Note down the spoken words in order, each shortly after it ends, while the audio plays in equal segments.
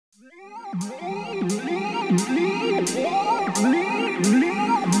I'm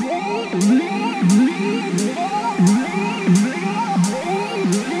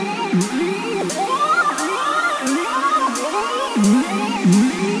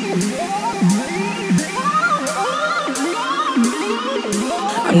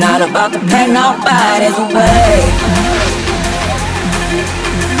not about to pay nobody's way.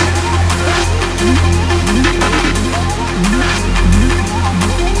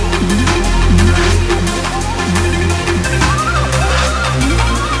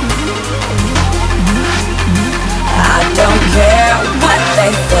 I don't care what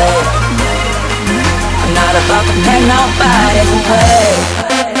they say. I'm not about to pay nobody's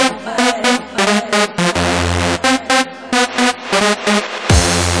way.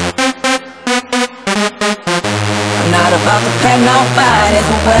 Not about to pay nobody's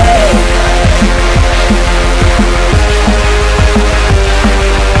way.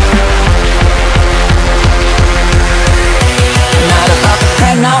 Not about to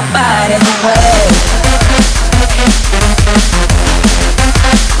pay nobody's way.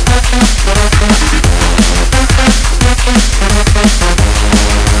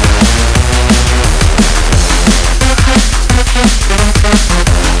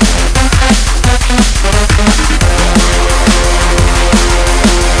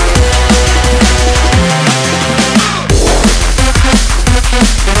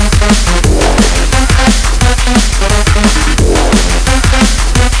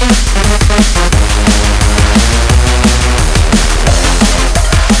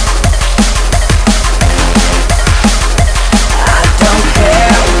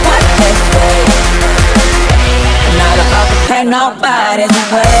 Nobody's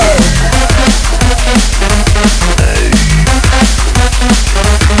way.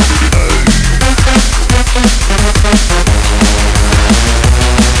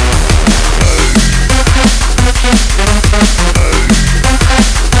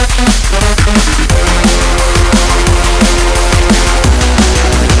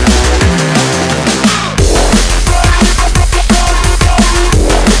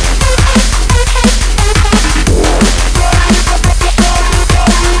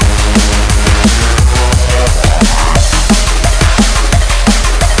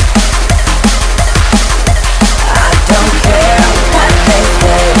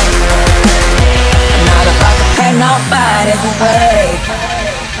 Nobody's way.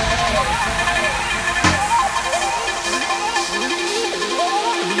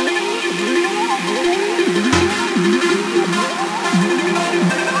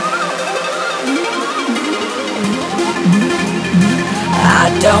 I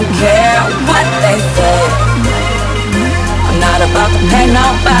don't care what they say. I'm not about to pay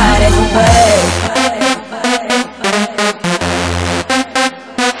nobody's way.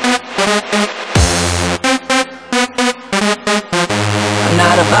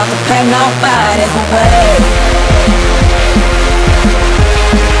 Not about to pay nobody's way.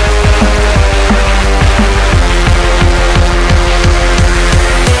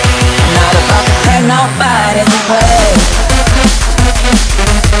 Not about to pay nobody's way.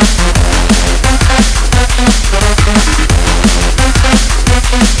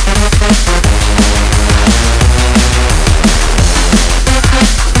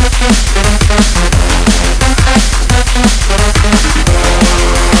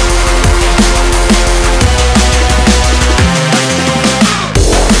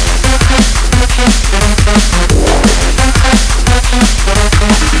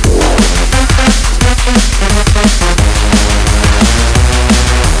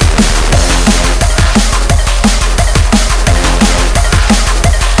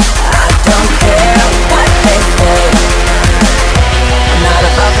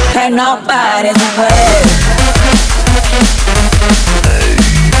 Nobody's way.